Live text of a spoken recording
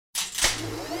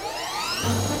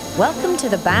Welcome to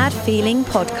the Bad Feeling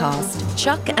Podcast.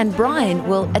 Chuck and Brian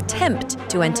will attempt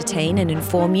to entertain and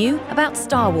inform you about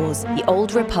Star Wars, The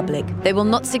Old Republic. They will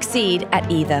not succeed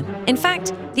at either. In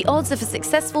fact, the odds of a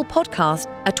successful podcast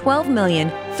are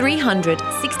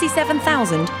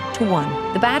 12,367,000 to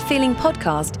 1. The Bad Feeling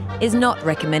Podcast is not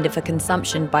recommended for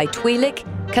consumption by Twi'lek,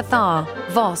 Cathar,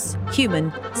 Voss,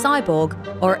 human, cyborg,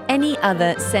 or any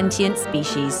other sentient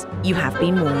species. You have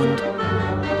been warned.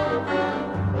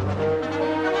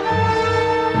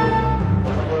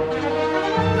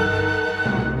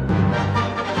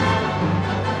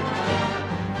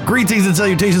 Greetings and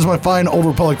salutations, my fine Old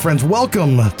Republic friends.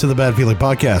 Welcome to the Bad Feeling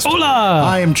Podcast. Hola!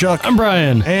 I am Chuck. I'm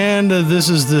Brian. And this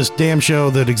is this damn show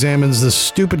that examines this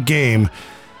stupid game.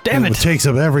 Damn it. That takes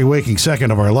up every waking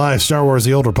second of our lives. Star Wars,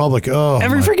 The Old Republic. Oh,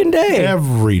 Every freaking day.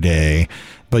 Every day.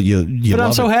 But you But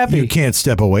I'm so happy. You can't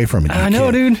step away from it. I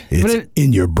know, dude. It's But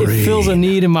in your brain. It fills a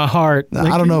need in my heart.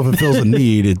 I don't know if it fills a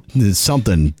need. It's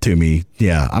something to me.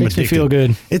 Yeah, I'm Makes me addicted. feel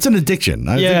good. It's an addiction.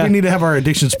 I Yeah. think we need to have our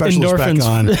addiction specialist back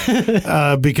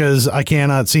on because I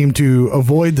cannot seem to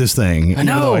avoid this thing. I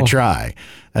know. Even though I try.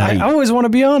 I always want to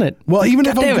be on it. Well, even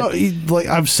if like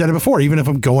I've said it before, even if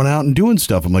I'm going out and doing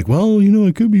stuff, I'm like, well,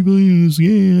 I could be playing this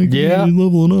game. I could be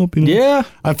leveling up. Yeah.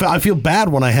 I feel bad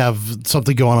when I have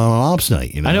something going on ops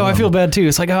night. I know. I feel bad too.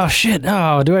 It's like, oh shit.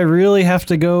 Oh, do I really have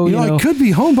to go? I could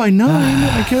be home by 9.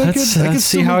 I could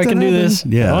see how I can do this.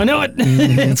 Yeah. Oh, I know it.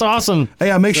 It's awesome. Hey,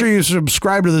 yeah, make sure you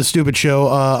subscribe to this stupid show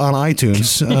on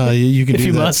iTunes. You can if do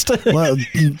you that. must.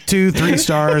 2, 3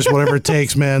 stars, whatever it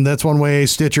takes, man. That's one way.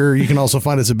 Stitcher. You can also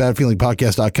find us at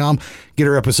badfeelingpodcast.com. Get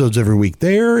our episodes every week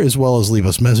there, as well as leave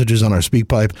us messages on our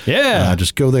SpeakPipe. Yeah.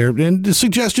 Just go there. And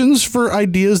suggestions for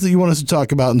ideas that you want us to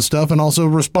talk about and stuff, and also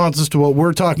responses to what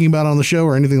we're talking about on the show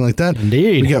or anything like that.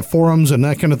 Indeed. We got forums and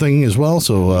that kind of thing as well,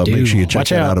 so make sure you check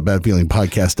that out at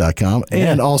badfeelingpodcast.com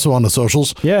and also on the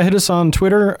socials. Yeah, hit us on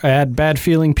Twitter at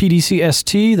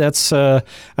badfeelingpdcst. That's I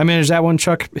manage that one.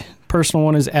 Chuck, personal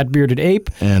one is at Bearded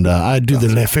Ape. And I do the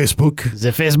Facebook.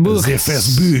 The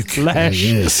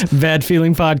Facebook. Yes. Bad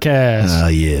Feeling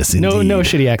Podcast. Yes, indeed. No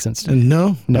shitty accents.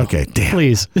 No? No. Okay, damn.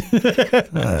 Please.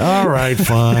 All right,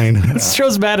 fine. This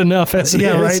show's bad enough as it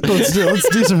is. Right? Let's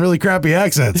do some really crappy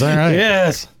accents, all right?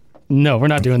 Yes. No, we're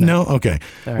not doing that. No? Okay.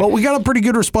 Right. Well, we got a pretty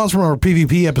good response from our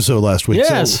PvP episode last week.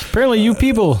 Yes. So, apparently you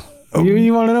people.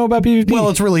 You want to know about PvP? well,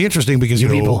 it's really interesting because,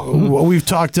 we've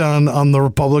talked on the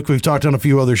Republic, we've talked on a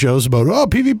few other shows about,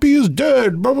 PvP is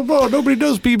dead, blah, blah, blah, nobody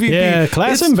does PvP. Yeah,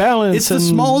 class imbalance. It's the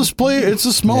smallest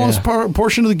part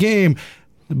of the game.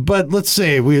 But let's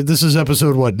say this is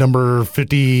episode, number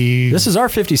 50? This is our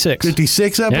 56.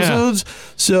 56 episodes. Yeah.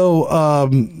 So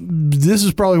this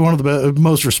is probably one of the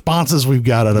most responses we've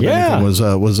got out of anything was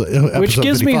episode which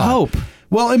gives 55. me hope.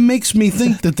 Well, it makes me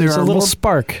think that there are a little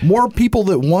spark. More people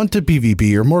that want to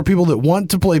PvP or more people that want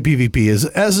to play PvP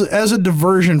as a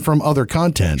diversion from other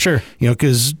content. Sure.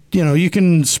 Because, you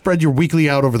can spread your weekly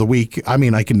out over the week. I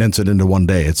mean, I condense it into one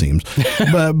day, it seems.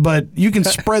 but you can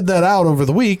spread that out over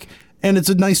the week. And it's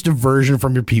a nice diversion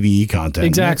from your PvE content.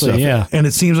 Exactly, yeah. And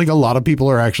it seems like a lot of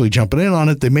people are actually jumping in on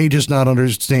it. They may just not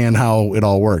understand how it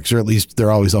all works, or at least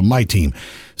they're always on my team.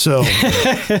 So,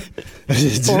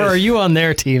 or are you on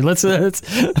their team? Let's get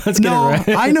it right.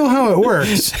 I know how it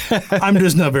works. I'm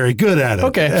just not very good at it.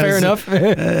 Okay, fair enough.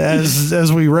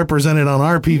 as we represented on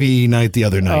our PvE night the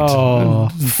other night,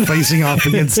 facing off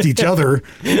against each other,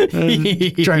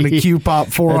 trying to queue pop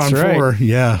 4-on-4.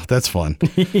 Yeah, that's fun.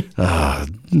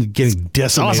 Getting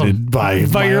decimated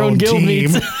by your own guild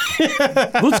team.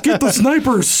 Let's get the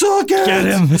sniper. Suck it. Get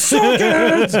him. Suck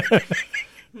it.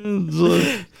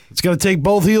 It's going to take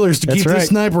both healers to keep the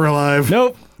sniper alive.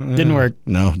 Nope. Didn't work.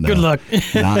 No. Good luck.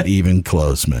 Not even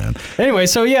close, man. Anyway,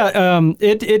 so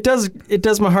it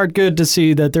does my heart good to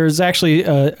see that there's actually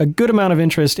a good amount of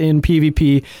interest in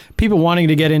PvP. People wanting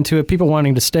to get into it. People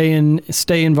wanting to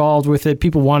stay involved with it.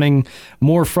 People wanting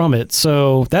more from it.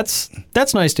 So that's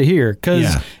nice to hear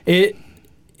because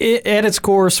at its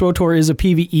core, SWTOR is a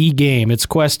PvE game. It's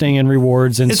questing and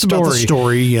rewards and it's story. It's about the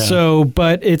story, yeah. So,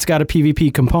 but it's got a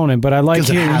PvP component. But I like because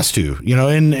it has to,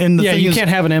 and the thing you can't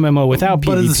have an MMO without PvP.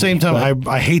 But at the same time,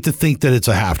 I hate to think that it's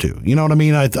a have to. You know what I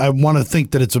mean? I want to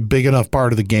think that it's a big enough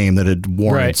part of the game that it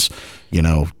warrants,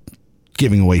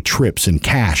 giving away trips and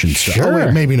cash and stuff. Sure. Oh,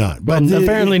 wait, maybe not. But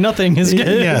apparently nothing is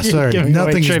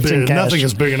nothing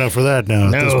is big enough for that now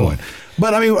at this point.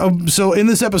 But I mean, so in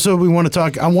this episode,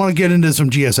 I want to get into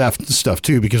some GSF stuff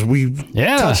too, because we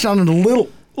touched on it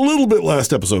a little bit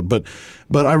last episode, but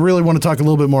I really want to talk a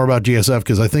little bit more about GSF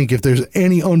because I think if there's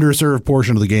any underserved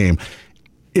portion of the game,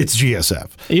 it's GSF.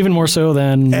 Even more so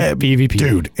than PvP.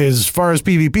 Dude, as far as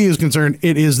PvP is concerned,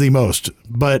 it is the most.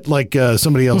 But like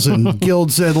somebody else in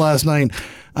Guild said last night,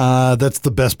 that's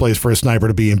the best place for a sniper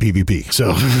to be in PvP.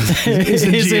 So it's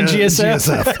in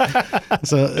GSF.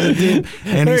 So,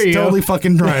 and he's totally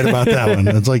fucking right about that one.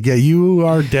 It's like, yeah, you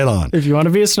are dead on. If you want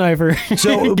to be a sniper,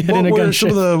 so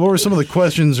what were some of the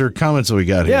questions or comments that we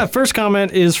got here? Yeah, first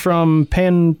comment is from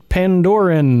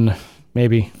Pandoran,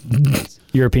 maybe.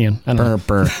 European. I don't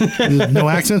know. No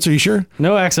accents? Are you sure?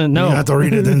 No accent. No. You have to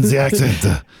read it in the accent.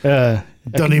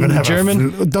 Don't even have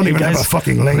German. Don't even have a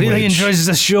fucking language. Really enjoys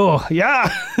the show. Yeah.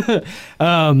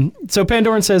 So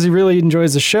Pandoran says he really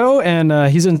enjoys the show, and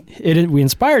we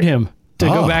inspired him to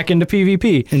go back into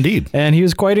PvP. Indeed. And he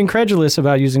was quite incredulous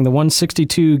about using the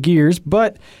 162 gears,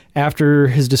 but after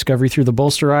his discovery through the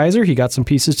bolsterizer, he got some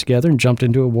pieces together and jumped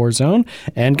into a war zone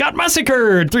and got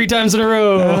massacred 3 times in a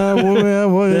row.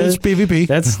 It's PvP.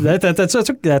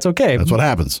 That's okay. That's what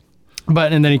happens.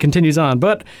 And then he continues on.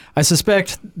 But I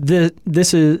suspect that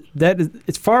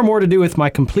it's far more to do with my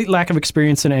complete lack of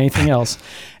experience than anything else.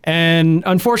 And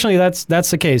unfortunately,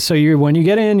 that's the case. So when you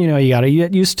get in, you got to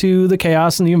get used to the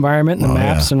chaos and the environment and the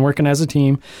maps and working as a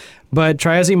team. But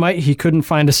try as he might, he couldn't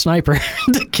find a sniper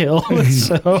to kill.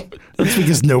 So that's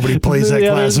because nobody plays that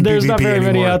class in PvP there's not very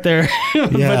anymore. many out there.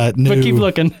 But keep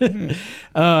looking.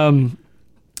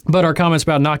 But our comments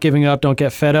about not giving up, don't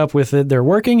get fed up with it. They're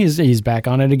working. He's back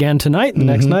on it again tonight, the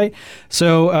next night.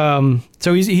 So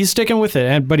he's sticking with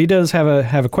it. But he does have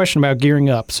a question about gearing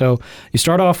up. So you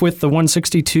start off with the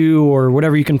 162 or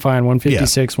whatever you can find,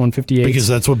 156, 158. Because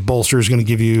that's what bolster is going to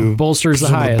give you. Bolster's the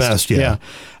highest. The best, yeah.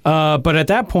 But at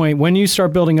that point, when you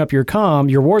start building up your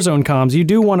Warzone comms, you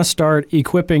do want to start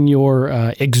equipping your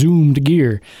exhumed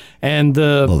gear. And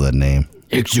love that name.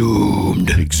 Exhumed.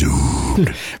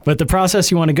 But the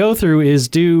process you want to go through is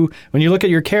when you look at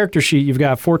your character sheet, you've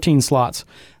got 14 slots.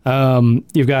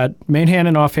 You've got main hand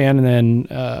and offhand, and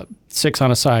then 6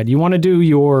 on a side. You want to do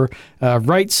your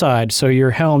right side, so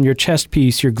your helm, your chest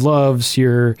piece, your gloves,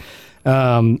 your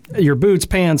boots,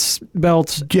 pants,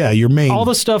 belts. Yeah, your main. All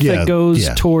the stuff that goes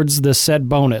towards the set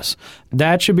bonus.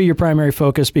 That should be your primary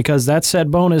focus, because that set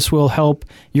bonus will help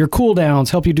your cooldowns,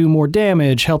 help you do more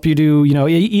damage, help you do,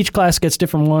 each class gets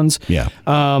different ones. Yeah.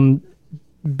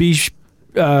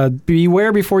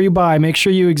 Beware before you buy. Make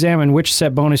sure you examine which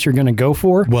set bonus you're going to go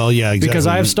for. Well, yeah, exactly. Because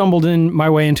I've stumbled in my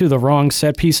way into the wrong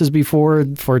set pieces before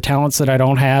for talents that I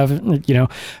don't have,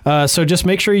 So just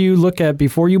make sure you look at,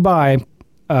 before you buy,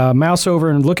 mouse over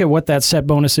and look at what that set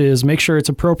bonus is. Make sure it's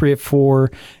appropriate for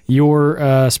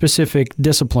your specific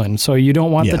discipline. So you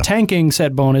don't want the tanking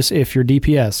set bonus if you're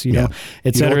DPS,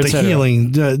 et cetera, et cetera. The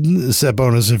healing set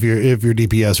bonus if you're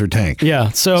DPS or tank. Yeah.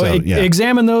 So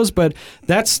examine those, but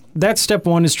that's step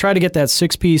 1 is try to get that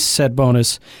 6-piece set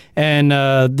bonus. And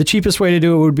the cheapest way to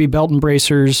do it would be belt and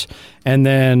bracers, and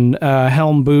then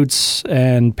helm, boots,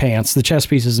 and pants. The chest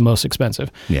piece is the most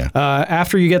expensive. Yeah.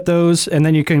 After you get those, and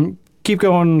then you can keep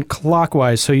going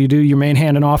clockwise. So you do your main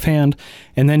hand and offhand,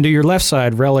 and then do your left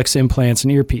side, relics, implants,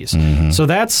 and earpiece. Mm-hmm. So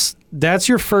that's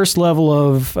your first level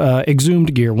of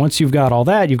exhumed gear. Once you've got all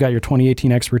that, you've got your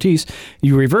 2018 expertise,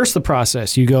 you reverse the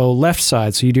process. You go left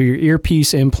side. So you do your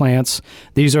earpiece, implants.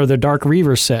 These are the Dark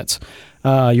Reaver sets.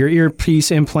 Your earpiece,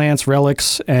 implants,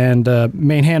 relics, and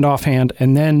main hand, offhand,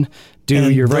 and then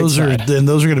your right side. Then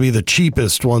those are going to be the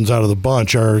cheapest ones out of the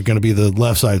bunch, are going to be the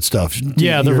left side stuff.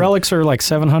 Yeah, the relics are like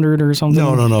 700 or something.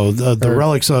 No. The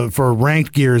relics for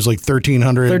ranked gear is like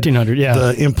 1,300. 1,300, yeah.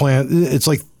 The implant, it's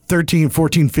like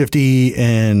 1,450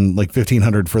 and like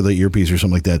 1,500 for the earpiece or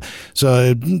something like that.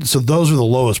 So those are the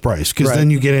lowest price, because then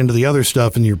you get into the other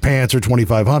stuff, and your pants are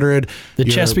 2,500. The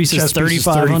chest piece is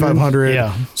 3,500.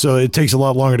 Yeah. So it takes a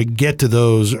lot longer to get to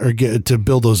those or to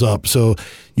build those up. So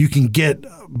you can get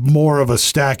more of a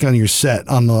stack on your set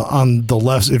on the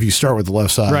left if you start with the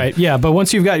left side. Right. Yeah. But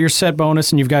once you've got your set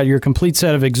bonus and you've got your complete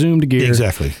set of exhumed gear,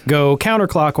 exactly, go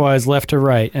counterclockwise, left to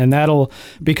right, and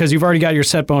because you've already got your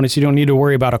set bonus, you don't need to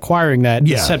worry about acquiring that.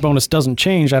 Yeah. The set bonus doesn't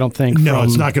change, I don't think. No,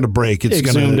 it's not going to break. It's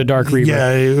exhumed to Dark Reaver.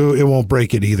 Yeah, it won't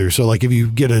break it either. So like if you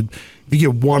get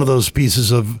one of those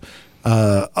pieces of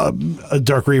a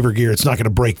Dark Reaver gear, it's not going to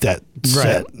break that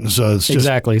set. So it's just,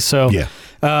 exactly. So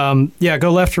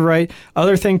go left to right.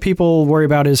 Other thing people worry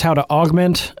about is how to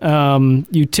augment.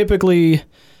 You typically,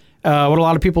 what a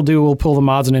lot of people do will pull the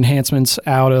mods and enhancements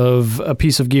out of a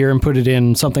piece of gear and put it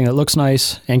in something that looks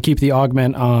nice and keep the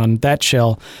augment on that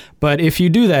shell. But if you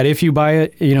do that, if you buy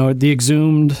it, the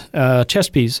exhumed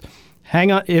chest piece hang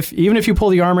on. Even if you pull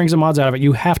the arm rings and mods out of it,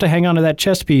 you have to hang on to that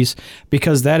chest piece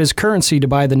because that is currency to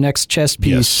buy the next chest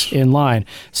piece in line.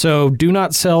 So do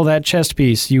not sell that chest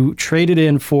piece. You trade it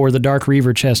in for the Dark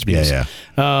Reaver chest piece. Yeah.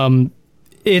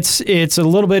 It's a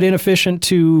little bit inefficient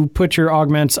to put your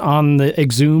augments on the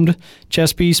exhumed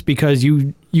chest piece because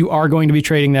you are going to be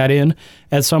trading that in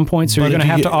at some point, so you're going to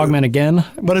have to augment again.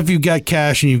 But if you've got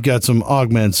cash and you've got some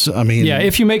augments, I mean... Yeah,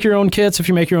 if you make your own kits, if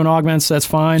you make your own augments, that's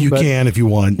fine. You can if you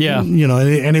want. Yeah. You know,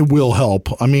 and it will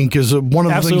help. I mean, because one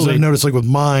of the things I've noticed, like with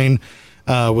mine...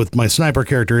 with my sniper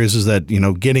character is that, you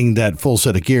know, getting that full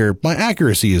set of gear, my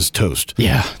accuracy is toast.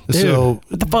 Yeah. Dude, so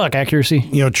what the fuck, accuracy?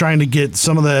 You know, trying to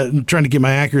get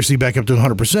my accuracy back up to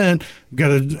 100%, got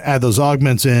to add those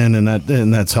augments in,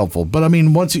 and that's helpful. But I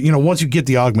mean, once you get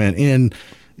the augment in,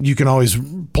 you can always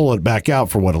pull it back out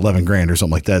for $11,000 or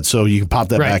something like that. So you can pop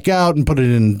that back out and put it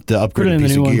in the upgraded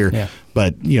piece of gear. Yeah.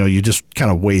 But you know, you just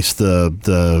kind of waste the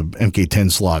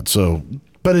MK10 slot. So.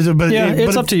 But it's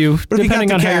up to you.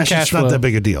 Depending on how your cash flow. It's not that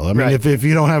big a deal. I mean, if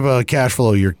you don't have a cash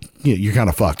flow, you're kind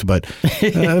of fucked. But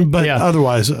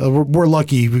otherwise, we're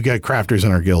lucky. We've got crafters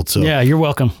in our guild. So yeah, you're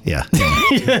welcome. Yeah,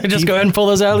 just go ahead and pull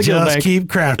those out of the guild bag. Just keep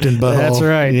crafting, butthole. That's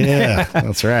right. Yeah,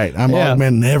 that's right. I'm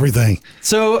augmenting everything.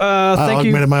 So I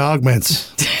augmented my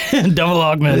augments. Double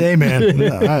augment. Hey man,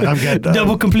 I've got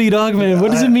double complete augment.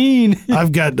 What does it mean?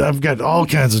 I've got all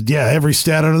kinds of every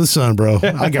stat under the sun, bro.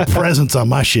 I got presents on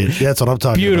my shit. That's what I'm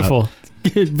talking about. Beautiful.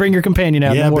 Bring your companion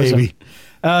out. Yeah, baby.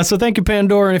 So thank you,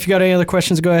 Pandora. And if you got any other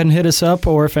questions, go ahead and hit us up.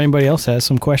 Or if anybody else has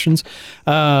some questions,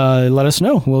 let us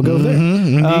know. We'll go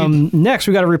there. Next,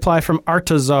 we got a reply from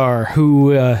Artazar,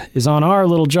 who is on our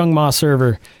little Jungma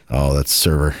server. Oh, that's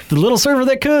server. The little server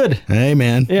that could. Hey,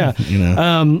 man. Yeah. You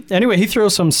know. Anyway, he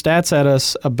throws some stats at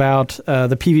us about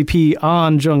the PvP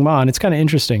on Jungma, and it's kind of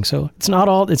interesting. So it's not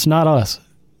us.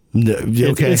 No,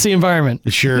 okay. It's the environment.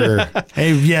 Sure.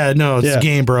 Hey, it's a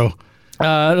game, bro.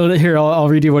 Here, I'll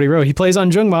read you what he wrote. He plays on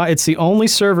Jungma. It's the only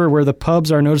server where the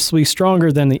pubs are noticeably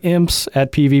stronger than the imps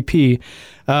at PvP.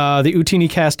 The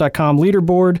utinicast.com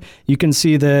leaderboard, you can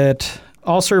see that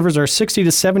all servers are 60 to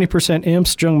 70%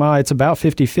 imps. Jungma, it's about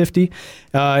 50-50.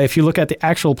 If you look at the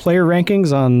actual player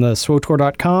rankings on the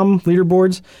swotor.com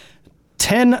leaderboards,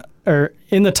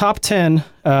 in the top 10,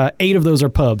 8 of those are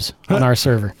pubs on our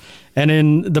server. And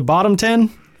in the bottom 10,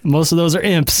 most of those are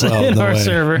imps in our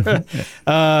server.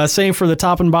 Same for the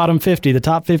top and bottom 50. The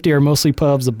top 50 are mostly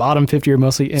pubs. The bottom 50 are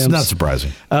mostly imps. It's not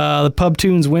surprising. The pub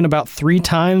tunes win about 3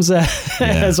 times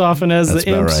as often as the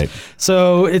imps. Right.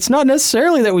 So it's not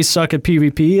necessarily that we suck at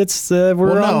PvP. It's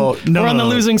we're on the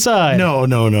losing side. No.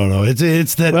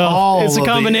 It's that it's a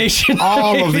combination.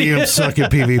 All of the imps suck at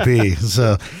PvP.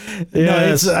 So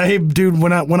dude,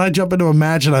 when I jump into a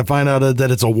match and I find out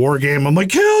that it's a war game, I'm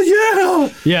like, hell yeah.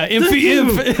 Yeah,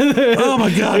 imp. Oh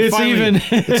my god! It's finally. even.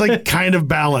 It's like kind of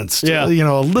balanced. Yeah,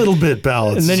 a little bit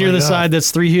balanced. And then you're the side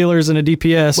that's 3 healers and a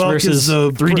DPS versus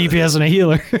 3 DPS and a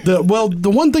healer. The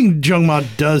one thing Jungma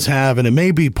does have, and it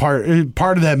may be part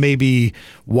of that may be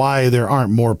why there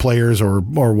aren't more players or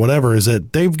whatever, is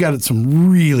that they've got some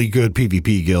really good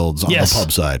PvP guilds on the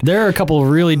pub side. There are a couple of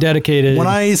really dedicated. When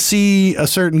I see a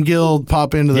certain guild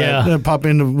pop into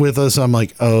with us, I'm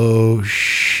like, oh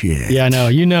shit. Yeah, I know.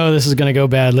 You know this is going to go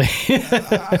badly.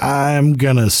 I'm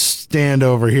gonna stand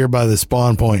over here by the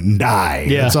spawn point and die.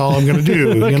 Yeah. That's all I'm gonna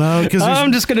do. Because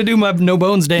I'm just gonna do my no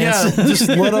bones dance. Yeah, just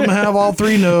let them have all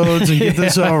 3 nodes and get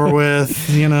this over with.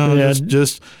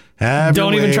 Just have.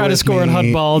 Don't even try to score in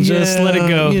HUD ball. Just let it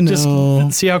go.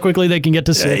 Just see how quickly they can get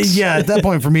to 6. At that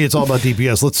point for me, it's all about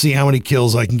DPS. Let's see how many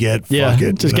kills I can get. Yeah, Fuck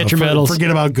it. just get your medals.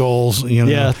 Forget about goals.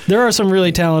 Yeah, there are some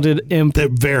really talented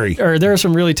there are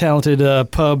some really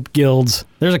talented pub guilds.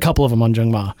 There's a couple of them on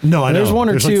Jungma. No, I know. There's one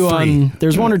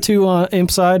or two on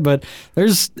imp side, but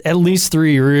there's at least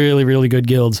 3 really, really good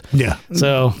guilds. Yeah.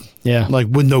 So, yeah. Like,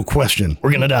 with no question.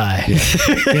 We're going to die. Yeah.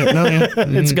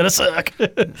 It's going to suck.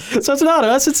 So it's not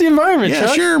us, it's the environment, Yeah,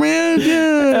 Chuck. sure, man.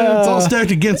 Yeah, it's all stacked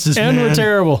against us, and man. we're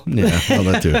terrible. Yeah, well,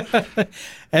 that too.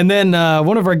 And then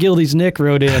one of our guildies, Nick,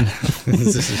 wrote in.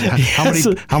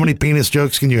 How many penis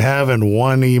jokes can you have in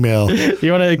one email?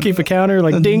 You want to keep a counter,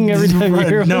 like ding every time you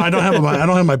hear? No, I don't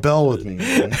have my bell with me.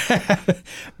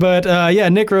 But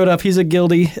Nick wrote up. He's a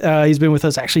guildie. He's been with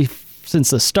us actually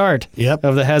since the start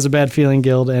of the Has a Bad Feeling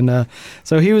Guild, and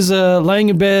so he was laying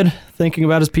in bed thinking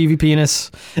about his PvP-ness.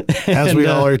 As we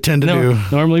all do.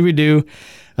 Normally we do.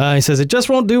 He says, it just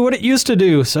won't do what it used to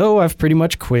do, so I've pretty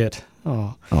much quit.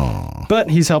 But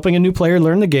he's helping a new player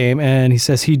learn the game, and he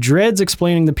says he dreads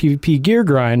explaining the PvP gear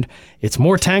grind. It's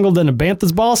more tangled than a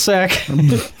Bantha's ball sack.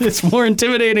 It's more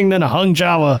intimidating than a hung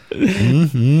Jawa.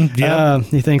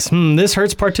 He thinks, this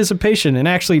hurts participation, and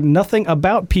actually nothing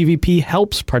about PvP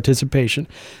helps participation.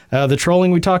 The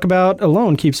trolling we talk about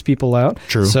alone keeps people out.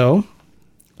 True. So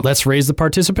let's raise the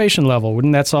participation level.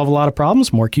 Wouldn't that solve a lot of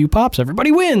problems? More queue pops.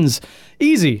 Everybody wins.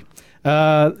 Easy.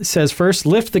 Says first,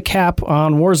 lift the cap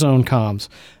on Warzone comms.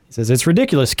 He says, it's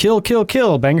ridiculous. Kill, kill,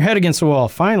 kill. Bang your head against the wall.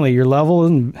 Finally, your level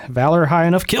and valor high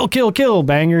enough. Kill, kill, kill.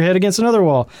 Bang your head against another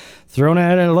wall. Thrown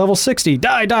at a level 60.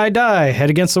 Die, die, die. Head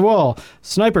against the wall.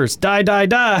 Snipers. Die, die,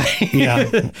 die.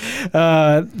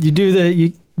 Yeah.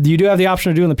 You do have the option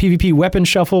of doing the PvP weapon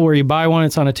shuffle where you buy one,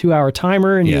 it's on a 2-hour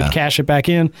timer, and you cash it back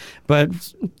in, but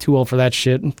too old for that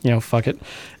shit. Fuck it.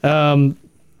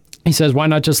 He says, why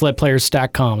not just let players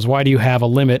stack comms? Why do you have a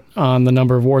limit on the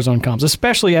number of Warzone comms?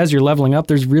 Especially as you're leveling up,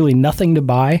 there's really nothing to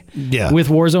buy with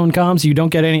Warzone comms. You don't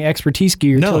get any expertise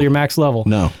gear until you're max level.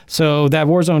 No. So that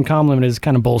Warzone comm limit is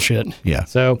kind of bullshit. Yeah.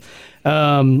 So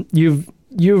you've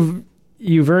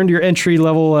earned your entry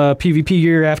level PvP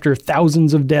gear after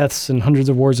thousands of deaths and hundreds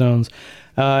of war zones.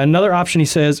 Another option, he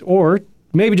says, or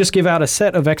maybe just give out a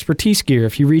set of expertise gear.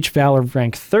 If you reach Valor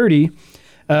rank 30,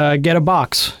 get a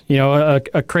box,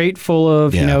 a crate full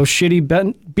of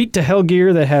shitty beat to hell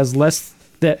gear that has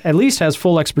that at least has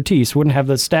full expertise, wouldn't have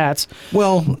the stats.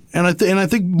 Well, and I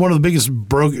think one of the biggest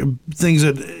things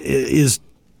that is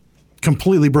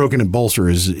completely broken in Bolster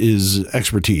is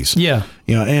expertise. Yeah.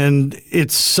 And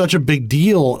it's such a big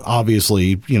deal,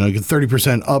 obviously,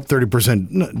 30% up,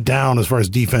 30% down as far as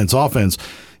defense, offense.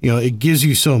 It gives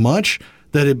you so much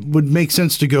that it would make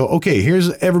sense to go, okay,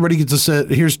 everybody gets a set,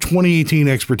 here's 2018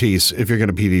 expertise if you're going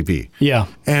to PvP. Yeah.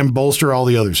 And bolster all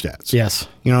the other stats. Yes.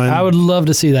 I would love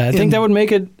to see that. I think that would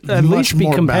make it at least be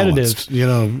competitive.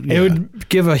 It would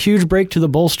give a huge break to the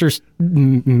bolster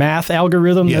math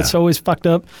algorithm that's always fucked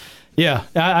up. Yeah,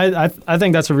 I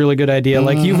think that's a really good idea.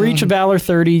 Like, you reach a Valor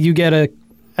 30, you get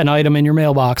an item in your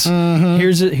mailbox.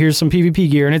 Here's some PvP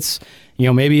gear, and it's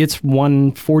maybe it's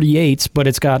 148s, but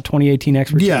it's got 2018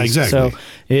 expertise. Yeah, exactly. So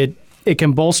it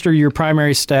can bolster your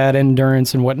primary stat,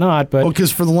 endurance, and whatnot. But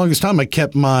because for the longest time I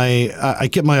kept my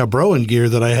Abroan gear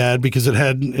that I had because it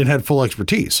had full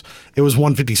expertise. It was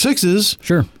 156s.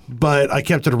 Sure. But I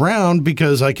kept it around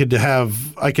because I could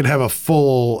have a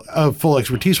full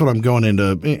expertise when I'm going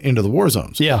into the war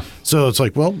zones. Yeah. So it's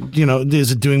like, well,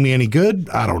 is it doing me any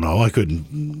good? I don't know. I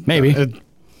couldn't. Maybe.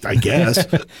 I guess.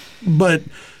 But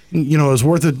it was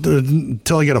worth it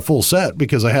until I get a full set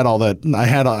because I had all that. I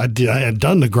had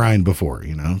done the grind before,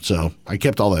 so I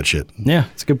kept all that shit. Yeah,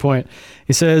 that's a good point.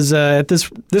 He says,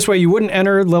 this way you wouldn't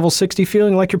enter level 60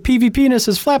 feeling like your PvP-ness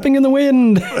is flapping in the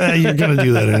wind. You're going to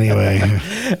do that anyway.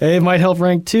 It might help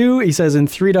rank 2. He says in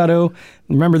 3.0,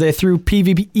 remember they threw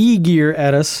PvE gear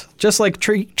at us, just like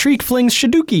Treek flings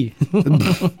Shiduki.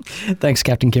 Thanks,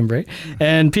 Captain Kimbrey.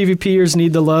 And PvPers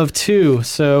need the love too.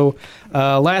 So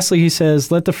lastly, he says,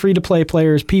 let the free-to-play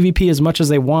players PvP as much as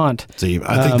they want. See,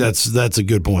 I think that's a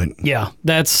good point. Yeah,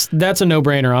 that's a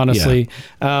no-brainer, honestly.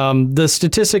 Yeah. The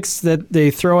statistics that they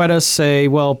throw at us say,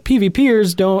 well,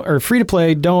 PvPers don't, or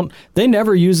free-to-play don't, they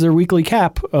never use their weekly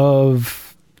cap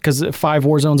of, because 5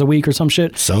 war zones a week or some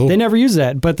shit. So they never use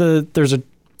that. But there's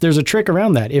a trick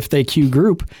around that. If they queue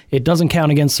group, it doesn't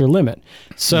count against their limit.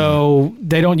 So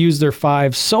they don't use their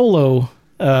 5 solo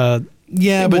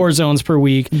war zones per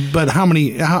week. But how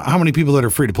many people that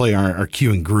are free to play are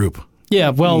queuing group? Yeah,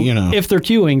 well, if they're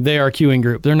queuing, they are queuing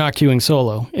group. They're not queuing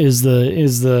solo. Is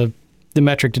the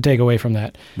metric to take away from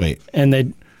that? Wait,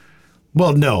 and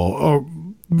no,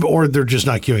 or they're just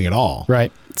not queuing at all.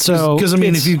 Right. So because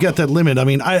if you've got that limit,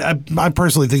 I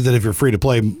personally think that if you're free to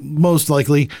play, most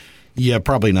likely. Yeah,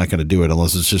 probably not going to do it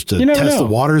unless it's just to test the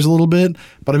waters a little bit.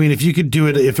 But if you could do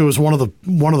it, if it was one of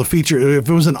the feature, if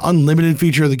it was an unlimited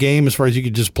feature of the game, as far as you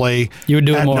could just play, you would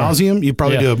do it more ad nauseum. You'd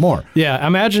probably do it more. Yeah,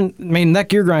 imagine. That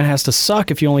gear grind has to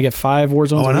suck if you only get 5 war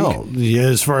zones. Oh, I know. Yeah,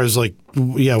 as far as what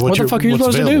the fuck are you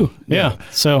supposed available? To do? Yeah.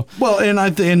 So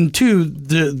and two,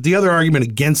 the other argument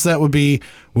against that would be,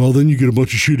 well, then you get a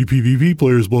bunch of shitty PvP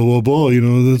players, blah blah blah.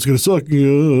 That's going to suck.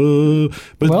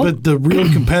 But the real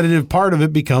competitive part of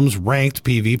it becomes ranked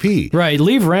PvP. Right.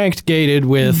 Leave ranked gated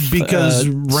with because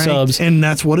ranked subs, and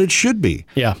that's what it should be.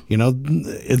 Yeah.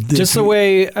 Just the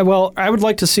way. Well, I would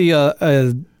like to see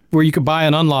a where you could buy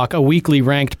and unlock a weekly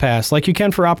ranked pass, like you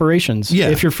can for operations. Yeah.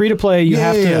 If you're free to play, you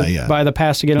have to buy the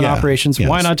pass to get in operations. Yes.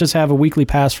 Why not just have a weekly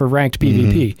pass for ranked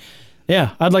PvP?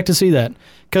 Yeah, I'd like to see that.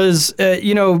 Because,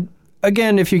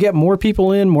 again, if you get more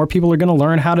people in, more people are going to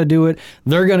learn how to do it.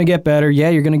 They're going to get better. Yeah,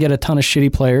 you're going to get a ton of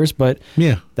shitty players, but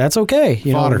that's okay.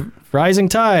 You know, rising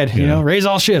tide, raise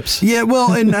all ships. Yeah,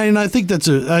 well, and I think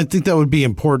I think that would be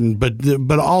important,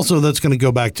 but also that's going to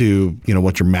go back to,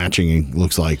 what your matching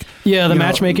looks like. Yeah, the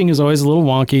matchmaking is always a little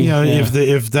wonky.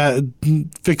 If that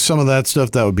fix some of that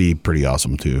stuff, that would be pretty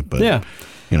awesome too. But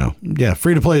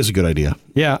free to play is a good idea.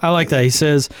 Yeah, I like that. He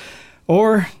says,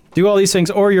 or do all these things,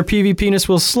 or your PvP-ness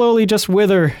will slowly just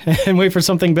wither and wait for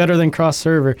something better than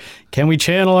cross-server. Can we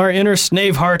channel our inner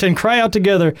Snave heart and cry out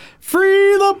together,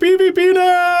 free the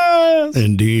PvP-ness?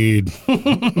 Indeed.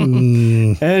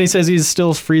 And he says he's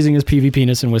still freezing his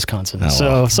PvP-ness in Wisconsin.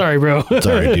 Sorry, bro.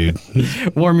 Sorry,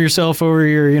 dude. Warm yourself over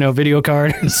your video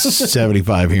card.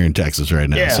 75 here in Texas right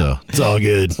now, so it's all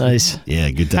good. Nice.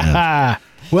 Yeah, good time.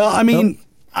 Well, I mean...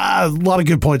 a lot of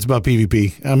good points about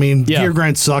PvP. I mean, gear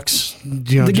grind sucks.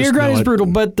 The gear grind is brutal,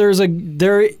 but there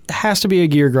has to be a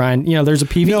gear grind. There's a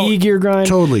PvE gear grind.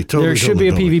 Totally. There should be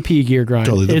a PvP gear grind.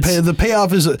 Totally. The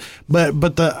payoff is,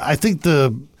 I think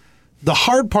the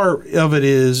hard part of it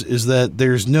is that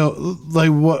there's no,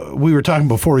 like what we were talking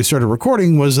before we started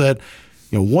recording was that,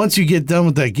 once you get done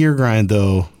with that gear grind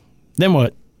though, then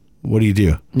what? What do you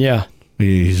do? Yeah.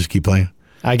 You just keep playing?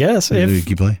 I guess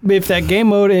if that game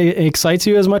mode excites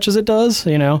you as much as it does,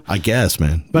 I guess,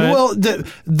 man. But,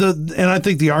 and I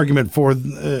think the argument for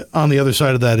on the other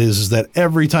side of that is that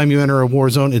every time you enter a war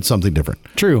zone, it's something different.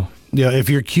 True. Yeah, if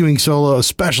you're queuing solo,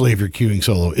 especially if you're queuing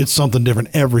solo, it's something different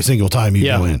every single time you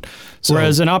go in. So,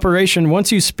 whereas in Operation,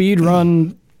 once you speed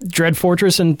run Dread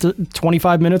Fortress in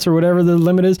 25 minutes or whatever the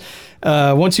limit is,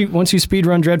 once you speed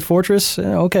run Dread Fortress,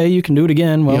 okay, you can do it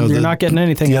again. Well, you're not getting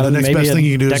anything out of it. The next best thing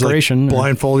you can do is like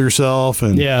blindfold yourself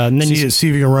and then see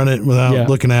if you can run it without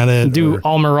looking at it. Do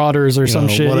all Marauders or some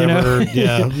shit. Whatever.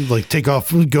 Like take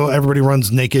off, go. Everybody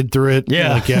runs naked through it.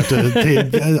 Yeah, like you have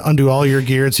to undo all your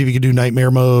gear and see if you can do Nightmare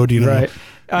mode. Right.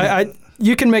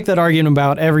 You can make that argument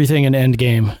about everything in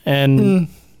Endgame and.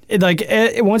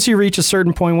 Once you reach a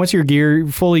certain point, once you're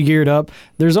fully geared up,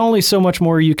 there's only so much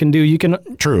more you can do. You can,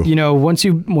 once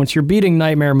you're beating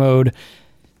Nightmare mode,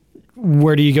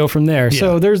 where do you go from there? Yeah.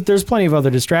 So there's plenty of other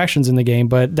distractions in the game,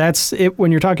 but that's it.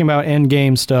 When you're talking about end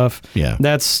game stuff,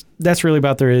 that's really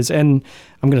about there is. And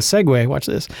I'm going to segue. Watch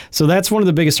this. So that's one of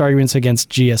the biggest arguments against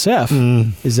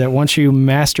GSF is that once you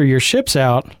master your ships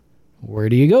out, where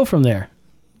do you go from there?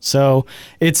 So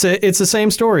it's the same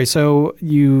story. So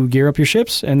you gear up your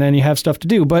ships and then you have stuff to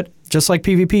do. But just like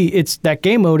PvP, it's that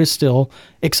game mode is still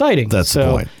exciting. That's the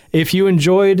point. If you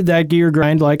enjoyed that gear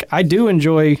grind, like I do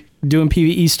enjoy doing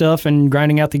PvE stuff and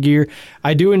grinding out the gear,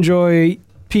 I do enjoy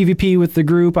PvP with the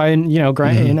group. And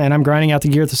I'm grinding out the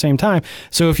gear at the same time.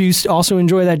 So if you also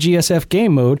enjoy that GSF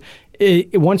game mode,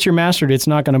 once you're mastered, it's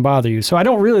not going to bother you. So I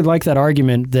don't really like that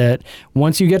argument that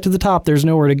once you get to the top, there's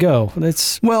nowhere to go. I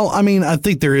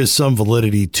think there is some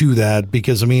validity to that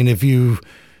because,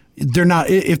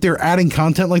 if they're adding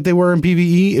content like they were in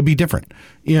PvE, it'd be different.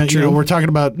 We're talking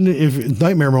about if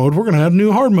Nightmare mode, we're going to add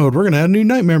new hard mode. We're going to add new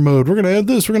Nightmare mode. We're going to add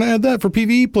this. We're going to add that for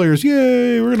PvE players.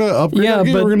 Yay. We're going to upgrade our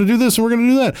gear. We're going to do this and we're going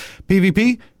to do that.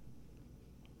 PvP?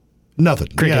 Nothing.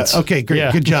 Crickets. Yeah. Okay, great.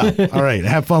 Yeah. Good job. All right.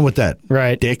 Have fun with that.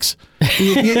 Right. Dicks.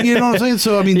 You know what I'm saying?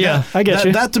 So, I get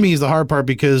you. That to me is the hard part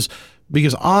because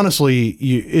honestly,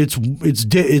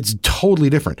 it's totally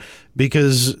different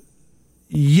because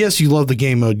yes, you love the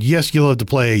game mode. Yes, you love to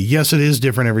play. Yes, it is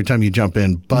different every time you jump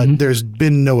in, but there's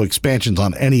been no expansions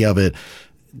on any of it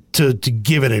to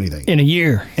give it anything. In a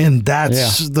year. And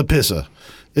that's the pissa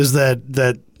is that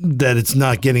it's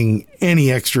not getting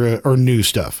any extra or new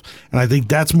stuff. And I think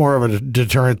that's more of a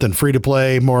deterrent than free to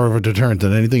play, more of a deterrent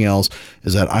than anything else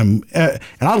is that and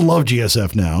I love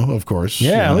GSF now, of course.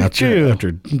 Yeah,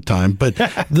 after time. But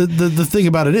the thing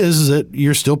about it is that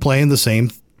you're still playing the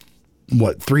same,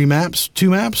 3 maps? 2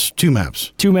 maps? 2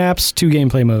 maps. 2 maps, 2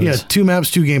 gameplay modes. Yeah, 2 maps,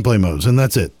 2 gameplay modes, and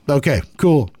that's it. Okay,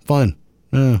 cool, fun.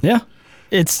 Yeah.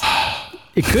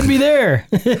 It could be there.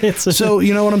 So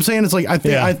you know what I'm saying? It's like I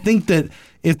think that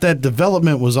if that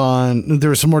development was on,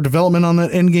 there was some more development on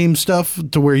that end game stuff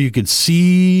to where you could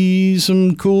see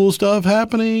some cool stuff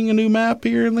happening, a new map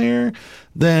here and there,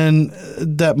 then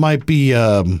that might be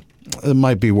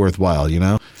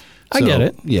worthwhile. I get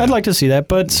it. Yeah. I'd like to see that.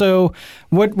 But so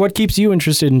what keeps you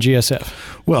interested in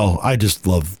GSF? Well, I just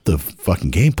love the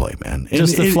fucking gameplay, man.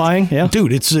 Just the flying? Yeah.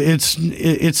 Dude, it's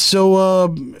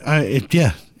so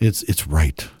it's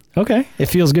right. Okay. It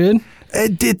feels good.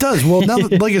 It does. Well, now,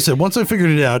 like I said, once I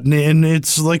figured it out, and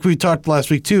it's like we talked last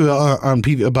week too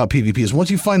about PvP, is once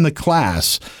you find the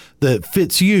class that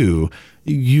fits you,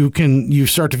 you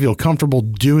start to feel comfortable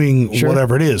doing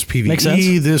whatever it is,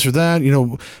 PvE, this or that,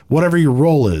 whatever your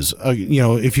role is.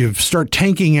 If you start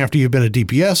tanking after you've been a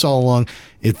DPS all along,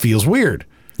 it feels weird.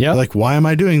 Yeah. Like, why am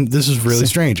I doing this? Is really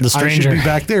strange. I should be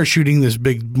back there shooting this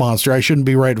big monster. I shouldn't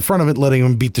be right in front of it, letting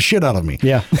him beat the shit out of me.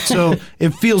 Yeah. So it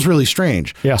feels really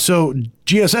strange. Yeah. So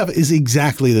GSF is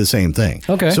exactly the same thing.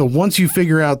 Okay. So once you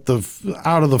figure out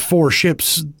out of the 4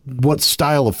 ships, what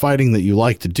style of fighting that you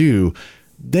like to do,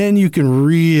 then you can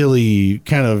really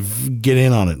kind of get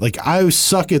in on it. Like, I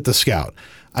suck at the scout.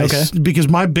 Because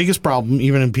my biggest problem,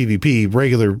 even in PvP,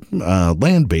 regular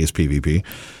land-based PvP,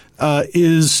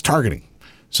 is targeting.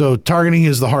 So targeting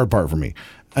is the hard part for me.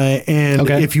 And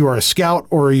if you are a scout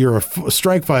or you're a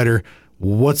strike fighter,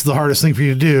 what's the hardest thing for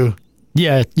you to do?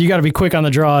 Yeah, you got to be quick on the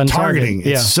draw and targeting.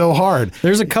 It's so hard.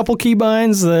 There's a couple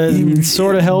keybinds that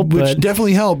sort of help, which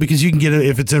definitely help, because you can get it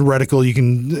if it's in reticle, you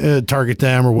can target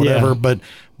them or whatever. Yeah.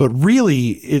 But really,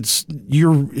 it's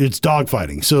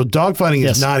dogfighting. So dogfighting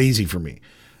is not easy for me.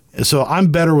 So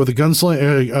I'm better with a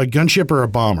gunship or a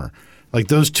bomber. Like,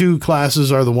 those 2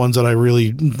 classes are the ones that I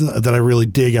really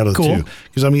dig out of the 2,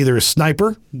 because I'm either a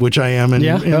sniper, which I am in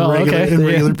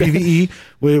regular PvE,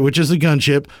 which is the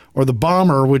gunship, or the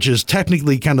bomber, which is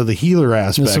technically kind of the healer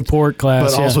aspect, the support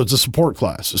class, but also it's a support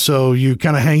class. So you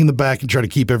kind of hang in the back and try to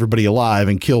keep everybody alive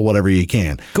and kill whatever you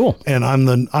can. Cool. And I'm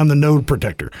the node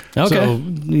protector. Okay.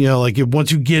 So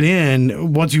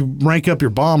once you rank up your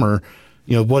bomber.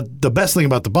 What the best thing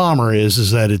about the bomber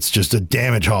is that it's just a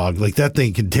damage hog. Like, that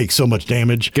thing can take so much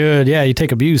damage. Good, yeah, you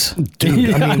take abuse.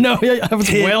 Dude, I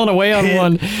was wailing away on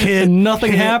one, and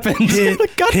nothing happens.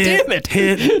 God damn it.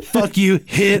 Hit, fuck you,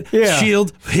 hit,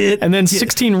 shield, hit. And then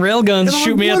 16 railguns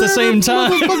shoot me at the same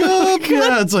time.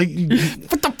 Yeah, it's like,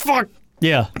 what the fuck?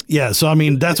 Yeah. Yeah, so,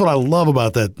 that's what I love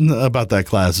about that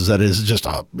class, is that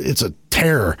it's a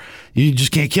terror. You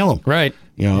just can't kill them. Right.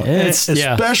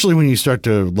 Especially when you start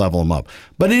to level them up.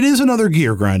 But it is another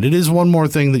gear grind. It is one more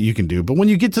thing that you can do. But when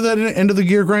you get to that end of the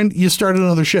gear grind, you start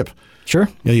another ship. Sure.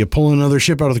 You pull another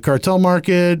ship out of the cartel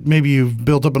market. Maybe you've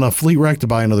built up enough fleet wreck to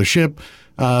buy another ship.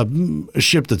 A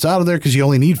ship that's out of there, because you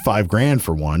only need $5,000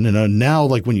 for one. And now,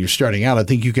 like, when you're starting out, I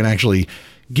think you can actually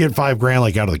get $5,000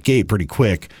 like out of the gate pretty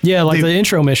quick. Yeah, like the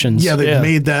intro missions. Yeah, they've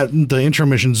made the intro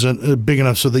missions big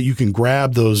enough so that you can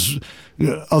grab those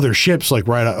other ships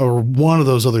or one of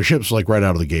those other ships right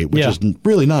out of the gate, which is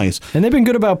really nice. And they've been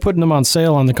good about putting them on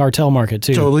sale on the cartel market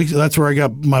too. Totally. That's where I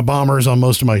got my bombers on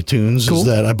most of my tunes. Cool. Is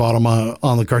that I bought them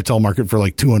on the cartel market for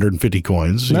like 250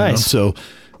 coins. Nice. So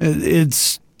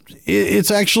it's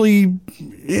actually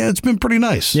it's been pretty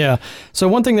nice. Yeah. So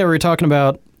one thing that we were talking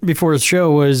about before the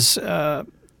show was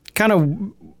kind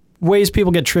of ways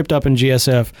people get tripped up in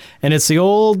GSF, and it's the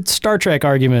old Star Trek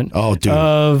argument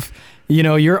of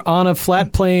you're on a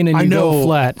flat plane and you go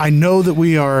flat. I know that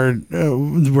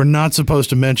we're not supposed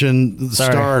to mention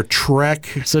Star Trek.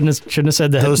 Shouldn't have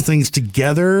said that. Those things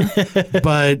together,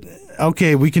 but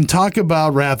okay, we can talk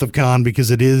about Wrath of Khan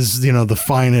because it is the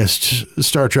finest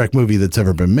Star Trek movie that's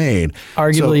ever been made.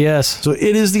 Arguably, yes. So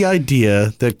it is the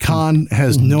idea that Khan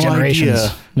has no idea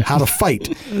how to fight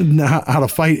in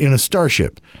a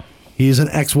starship. He's an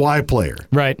XY player.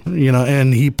 Right.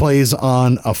 And he plays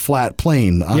on a flat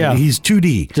plane. He's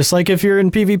 2D. Just like if you're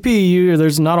in PvP,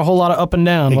 there's not a whole lot of up and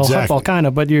down. Exactly. Well, kind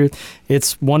of, but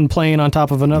it's one plane on top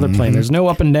of another plane. There's no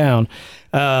up and down.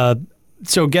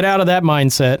 So get out of that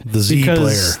mindset. The Z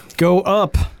player. Go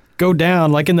up, go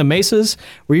down, like in the mesas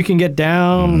where you can get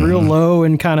down real low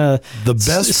and kind of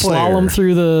slalom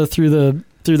through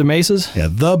the mesas. Yeah,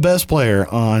 the best player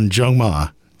on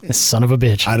Jungma. Son of a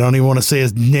bitch. I don't even want to say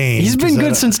his name. He's been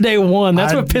good since day one.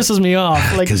 That's what pisses me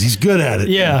off. Because he's good at it.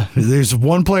 Yeah. There's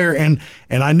one player, and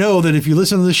I know that if you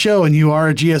listen to the show and you are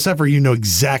a GSFer, you know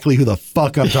exactly who the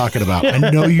fuck I'm talking about.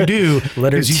 I know you do.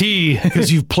 Letter T.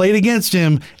 Because you've played against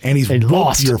him, and he's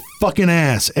whooped your fucking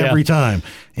ass every time.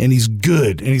 And he's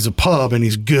good, and he's a pub, and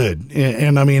he's good.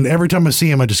 And I mean, every time I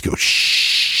see him, I just go,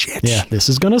 shit. Yeah, this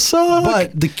is going to suck.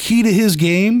 But the key to his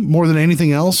game, more than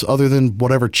anything else, other than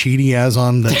whatever cheat he has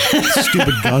on the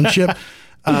stupid gunship,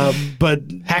 but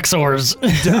Haxors.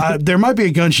 There might be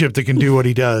a gunship that can do what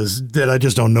he does that I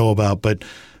just don't know about. But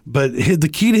the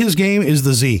key to his game is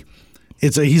the Z.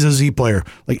 He's a Z player.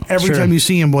 Like every time you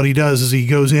see him, what he does is he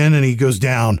goes in and he goes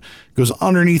down. goes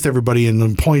underneath everybody and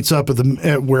then points up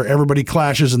at where everybody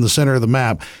clashes in the center of the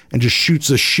map and just shoots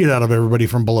the shit out of everybody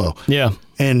from below. Yeah.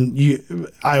 And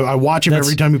I watch him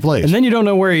every time he plays. And then you don't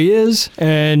know where he is,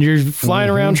 and you're flying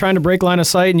around trying to break line of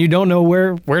sight, and you don't know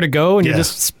where to go, and you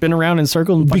just spin around in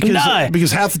circles and fucking die.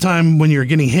 Because half the time when you're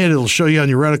getting hit, it'll show you on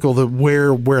your reticle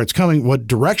where it's coming, what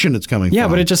direction it's coming from. Yeah,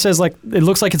 but it just says, like, it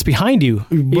looks like it's behind you,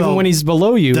 even when he's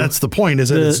below you. That's the point, is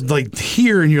that it's like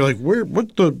here, and you're like, where?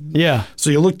 What the? Yeah.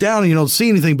 So you look down, and you don't see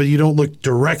anything, but you don't look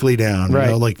directly down. Right.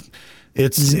 You know, like...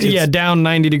 It's down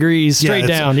 90 degrees, straight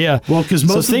down, Well, because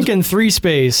most thinking three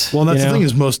space. Well, that's the thing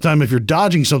is most of the time if you're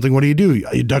dodging something, what do?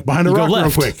 You duck behind a rock real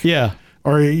quick. Yeah.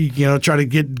 Or, try to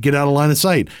get out of line of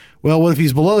sight. Well, what if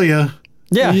he's below you?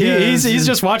 Yeah, he's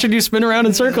just watching you spin around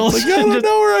in circles. Like, I don't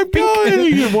know where I'm going.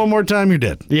 You get one more time, you're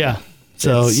dead. Yeah.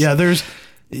 So,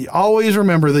 always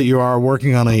remember that you are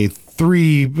working on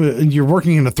you're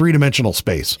working in a three-dimensional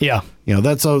space. Yeah.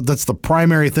 That's the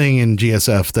primary thing in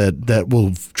GSF that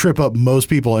will trip up most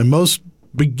people and most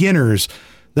beginners.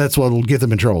 That's what will get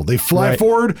them in trouble. They fly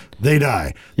forward, they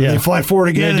die. Yeah. They fly forward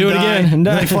again, do it again, and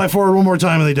die. They fly forward one more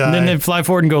time, and they die. And then they fly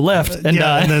forward and go left and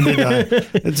die. And then they die.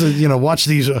 It's watch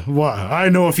these. I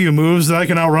know a few moves that I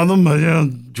can outrun them,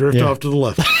 but drift off to the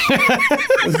left.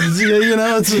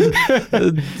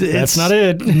 That's not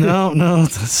it. No.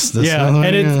 That's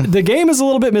and the game is a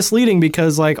little bit misleading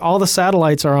because like all the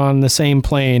satellites are on the same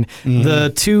plane. Mm-hmm. The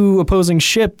two opposing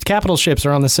capital ships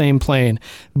are on the same plane,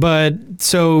 but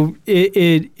so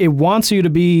it wants you to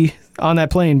be on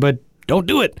that plane, but don't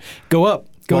do it. Go up.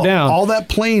 Go down. All that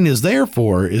plane is there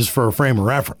for is for a frame of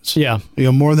reference. Yeah.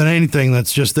 More than anything,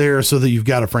 that's just there so that you've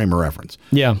got a frame of reference.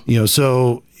 Yeah.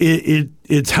 So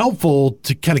it's helpful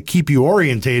to kind of keep you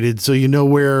orientated so you know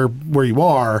where you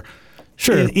are.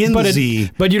 Sure, in the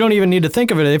Z. But you don't even need to think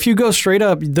of it. If you go straight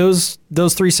up, those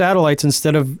three satellites,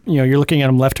 instead of you're looking at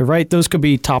them left to right, those could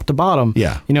be top to bottom.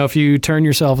 Yeah. If you turn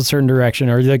yourself a certain direction,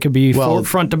 or they could be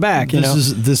front to back.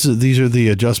 These are the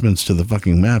adjustments to the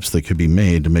fucking maps that could be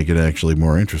made to make it actually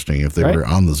more interesting if they were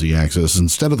on the Z-axis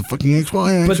instead of the fucking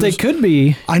XY-axis. But they could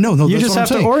be. I know. No, you just have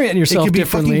to orient yourself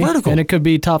differently, and it could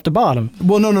be top to bottom.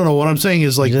 Well, no. What I'm saying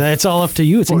is like that's all up to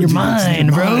you. It's in your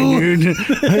mind, bro. Dude.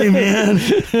 Hey, man,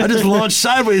 I just launched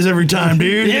sideways every time,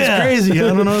 dude. Yeah. It's crazy. I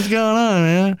don't know what's going on,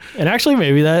 man. And actually,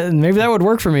 maybe that would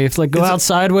work for me. It's like go out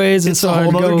sideways. It's a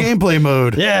whole other gameplay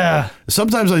mode. Yeah.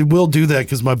 Sometimes I will do that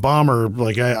because my bomber,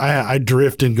 like I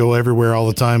drift and go everywhere all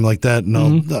the time like that, and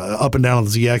I'll up and down on the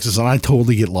Z-axis, and I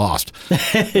totally get lost.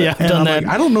 Yeah, I've done that.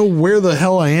 Like, I don't know where the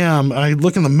hell I am. I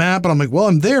look in the map, and I'm like, well,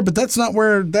 I'm there, but that's not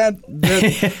where that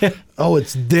oh,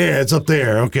 it's there. It's up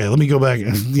there. Okay, let me go back.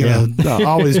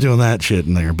 Always doing that shit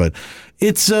in there, but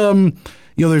it's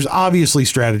there's obviously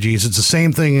strategies. It's the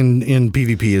same thing in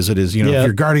PvP as it is. If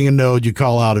you're guarding a node, you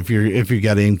call out if you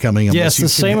got incoming. Yes, the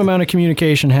same amount of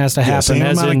communication has to happen. Same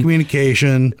amount of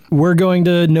communication. We're going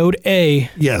to node A.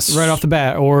 Yes. Right off the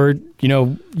bat, or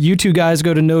you two guys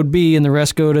go to node B and the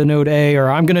rest go to node A, or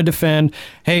I'm going to defend.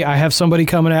 Hey, I have somebody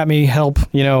coming at me. Help!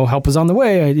 Help is on the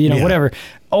way. Whatever.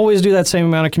 Always do that same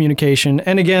amount of communication.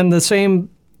 And again, the same.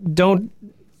 Don't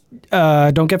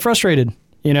get frustrated.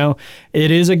 It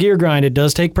is a gear grind. It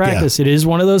does take practice. Yeah. It is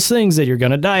one of those things that you're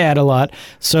going to die at a lot.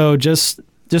 So just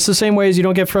the same way as you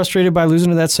don't get frustrated by losing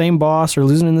to that same boss or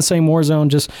losing in the same war zone,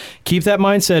 just keep that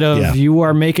mindset of you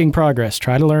are making progress.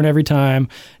 Try to learn every time.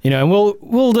 And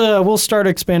we'll start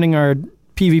expanding our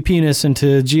PvP-ness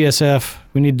into GSF.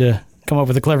 We need to come up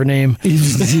with a clever name. I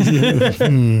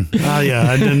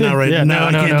didn't know right now.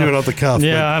 I can't do it off the cuff.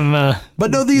 Yeah,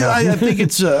 but no, I think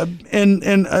it's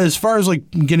and as far as like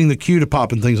getting the queue to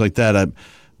pop and things like that,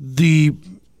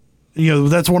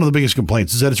 that's one of the biggest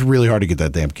complaints is that it's really hard to get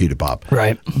that damn queue to pop.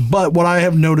 Right. But what I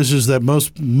have noticed is that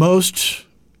most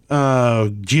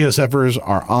GSFers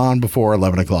are on before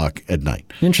 11 o'clock at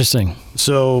night. Interesting.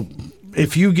 So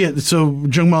if you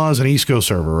Jungma is an East Coast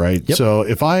server, right? Yep. So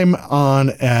if I'm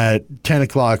on at 10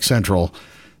 o'clock Central,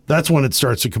 that's when it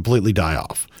starts to completely die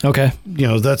off. Okay.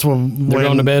 That's when they're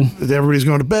going to bed. Everybody's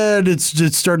going to bed.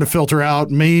 It's starting to filter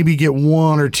out. Maybe get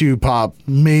one or two pop.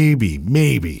 Maybe.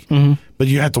 Mm-hmm. But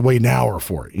you have to wait an hour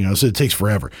for it. So it takes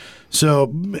forever. So,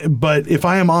 but if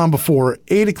I am on before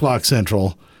 8 o'clock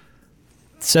Central,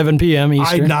 7 p.m.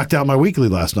 Eastern. I knocked out my weekly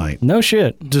last night. No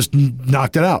shit. Just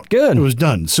knocked it out. Good. It was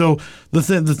done. So the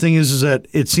thing is that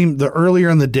it seemed the earlier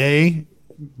in the day,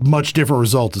 much different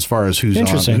result as far as who's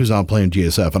on playing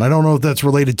GSF. And I don't know if that's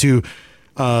related to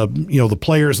the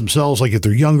players themselves, like if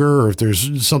they're younger or if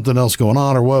there's something else going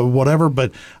on or whatever.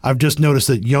 But I've just noticed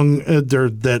that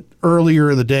that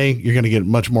earlier in the day, you're going to get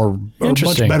much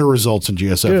better results in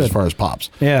GSF as far as pops.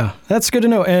 Yeah, that's good to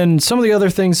know. And some of the other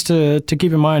things to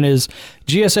keep in mind is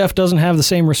GSF doesn't have the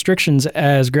same restrictions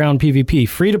as ground PvP.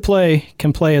 Free to play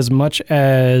can play as much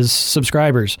as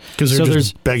subscribers. Because they're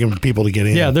just begging people to get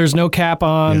in. Yeah, there's no cap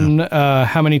on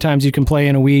how many times you can play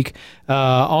in a week.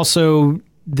 Also,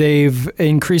 they've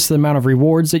increased the amount of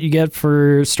rewards that you get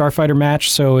for Starfighter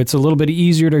Match, so it's a little bit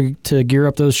easier to gear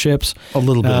up those ships. A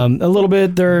little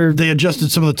bit. They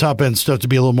adjusted some of the top end stuff to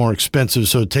be a little more expensive,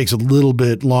 so it takes a little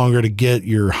bit longer to get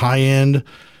your high end,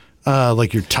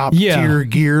 like your top tier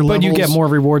gear levels. But you get more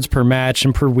rewards per match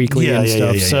and per weekly and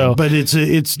stuff. So, but it's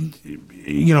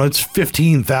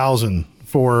 15,000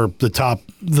 for the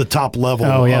top level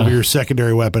of your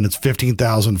secondary weapon. It's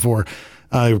 15,000 for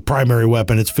your primary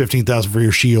weapon. It's 15,000 for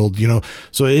your shield.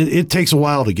 So it takes a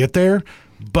while to get there.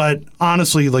 But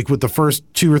honestly, like with the first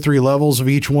 2 or 3 levels of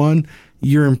each one,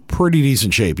 you're in pretty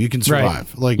decent shape. You can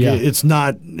survive. Right. It's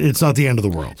not the end of the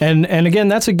world. And again,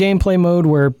 that's a gameplay mode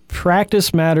where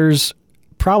practice matters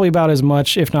probably about as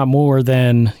much, if not more,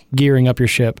 than gearing up your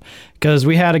ship. Because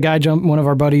we had a guy one of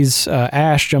our buddies,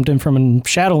 Ash, jumped in from a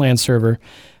Shadowlands server.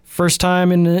 First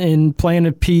time in playing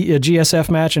a GSF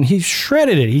match, and he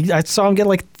shredded it. I saw him get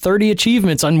like 30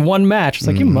 achievements on one match. It's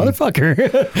like, you motherfucker.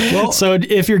 Well, so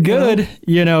if you're good,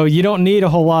 you don't need a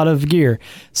whole lot of gear.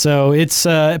 So it's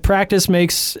practice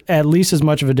makes at least as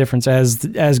much of a difference as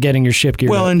getting your ship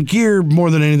geared up. And gear,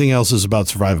 more than anything else, is about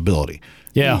survivability.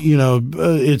 Yeah.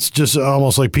 It's just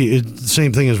almost like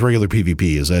same thing as regular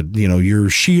PvP, is that, your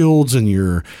shields and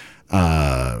your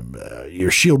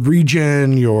shield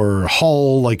regen, your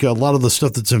hull, like a lot of the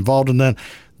stuff that's involved in that,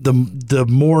 the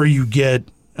more you get,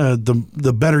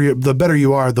 the better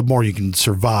you are, the more you can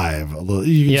survive.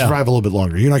 You can survive a little bit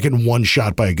longer. You're not getting one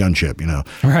shot by a gunship,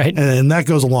 Right. And that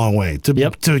goes a long way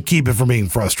to keep it from being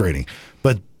frustrating.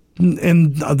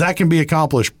 And that can be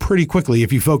accomplished pretty quickly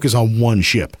if you focus on one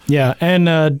ship. Yeah,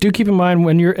 and do keep in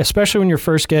mind especially when you're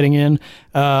first getting in,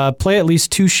 play at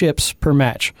least 2 ships per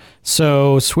match.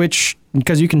 So switch,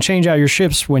 because you can change out your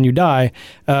ships when you die.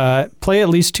 Play at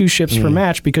least 2 ships per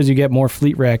match, because you get more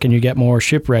fleet wreck and you get more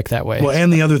shipwreck that way. Well,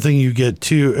 and the other thing you get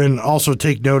too, and also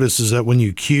take notice, is that when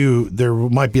you queue, there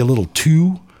might be a little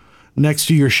 2 next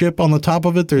to your ship on the top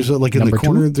of it. There's in the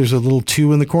corner, there's a little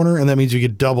 2 in the corner, and that means you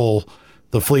get double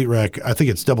the fleet wreck. I think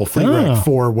it's double fleet wreck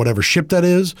for whatever ship that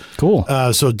is. Cool.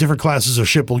 So different classes of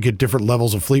ship will get different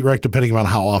levels of fleet wreck depending on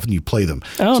how often you play them.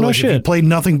 Oh, so no shit. If you play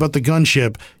nothing but the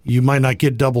gunship, you might not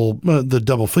get the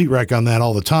double fleet wreck on that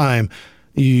all the time.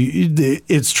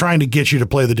 It's trying to get you to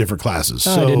play the different classes.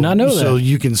 I did not know that. So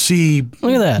you can see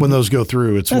Look at that. when those go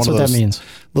through. That's one of those that means.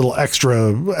 Little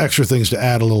extra things to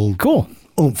add a little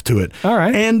oomph to it. All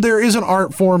right. And there is an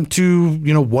art form to,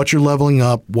 what you're leveling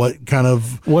up, what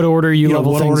order you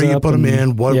level things up. What order you put them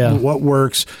in, what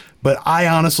works. But I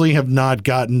honestly have not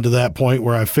gotten to that point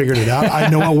where I figured it out. I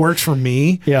know what works for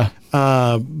me. Yeah.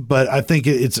 But I think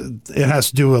it has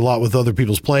to do a lot with other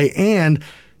people's play and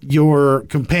your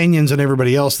companions and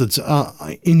everybody else that's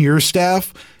in your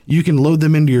staff. You can load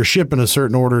them into your ship in a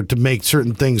certain order to make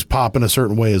certain things pop in a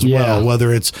certain way as well.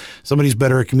 Whether it's somebody's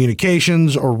better at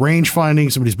communications or range finding,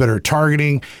 somebody's better at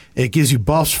targeting. It gives you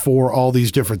buffs for all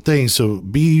these different things. So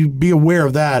be aware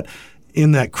of that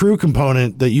in that crew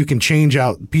component, that you can change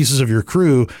out pieces of your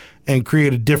crew and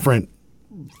create a different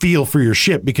feel for your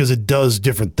ship because it does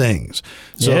different things.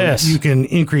 So you can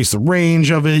increase the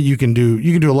range of it. You can do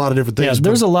a lot of different things. Yeah,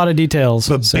 there's a lot of details.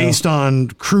 But based on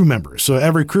crew members. So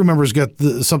every crew member's got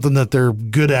something that they're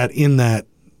good at in that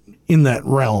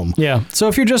realm. Yeah. So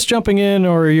if you're just jumping in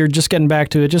or you're just getting back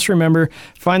to it, just remember,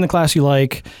 find the class you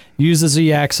like, use the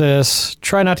Z-axis,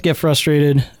 try not to get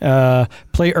frustrated,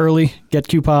 play early, get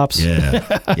Q-pops.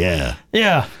 Yeah.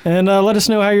 Yeah. And let us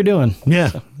know how you're doing. Yeah.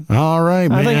 So. All right,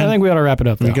 man. I think we ought to wrap it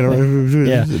up, though.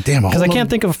 Damn. Because I can't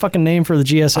think of a fucking name for the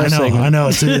GSF segment. I know.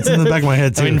 It's in the back of my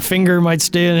head, too. Finger might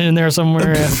stay in there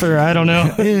somewhere for, I don't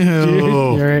know.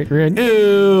 Ew. Right.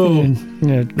 Ew.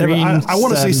 Yeah, I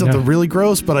want to say something really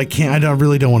gross, but I can't. I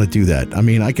really don't want to do that. I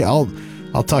mean,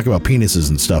 I'll talk about penises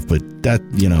and stuff, but that,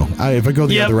 if I go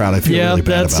the other route, I feel really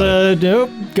bad about it. Nope.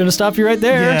 Gonna stop you right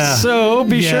there. Yeah. So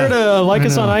be sure to like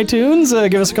us on iTunes,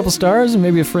 give us a couple stars and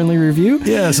maybe a friendly review.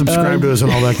 Yeah, subscribe to us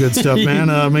and all that good stuff,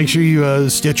 man. Make sure you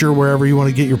Stitcher, wherever you want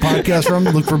to get your podcast from.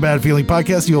 Look for Bad Feeling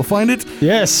Podcast. You'll find it.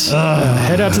 Yes.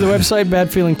 Head out to the website,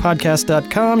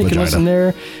 badfeelingpodcast.com. You can listen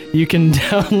there. You can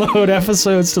download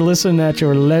episodes to listen at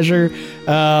your leisure.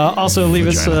 Also, leave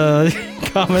us a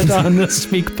comment on the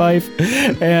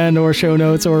SpeakPipe and or show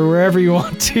notes or wherever wherever you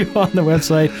want to on the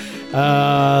website.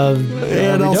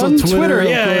 And also Twitter,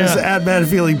 at Bad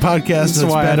Feeling Podcast. That's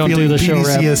why I don't do the show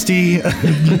rap.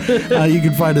 You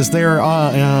can find us there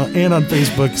and on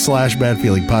Facebook /Bad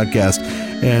Feeling Podcast.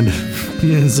 And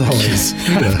as always,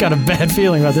 I've got a bad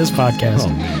feeling about this podcast.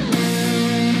 Oh.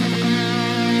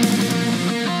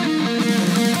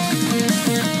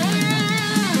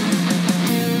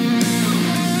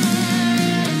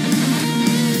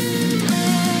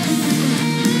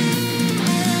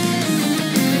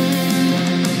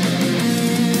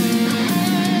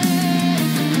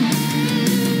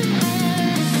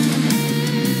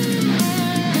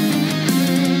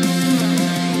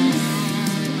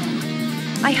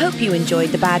 I hope you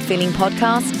enjoyed the Bad Feeling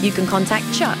Podcast. You can contact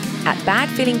Chuck at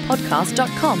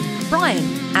badfeelingpodcast.com, Brian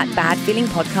at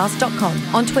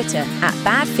badfeelingpodcast.com, on Twitter at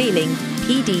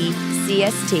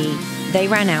badfeelingpdcst. They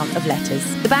ran out of letters.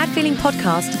 The Bad Feeling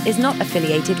Podcast is not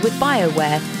affiliated with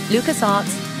BioWare,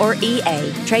 LucasArts, or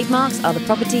EA. Trademarks are the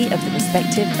property of the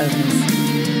respective owners.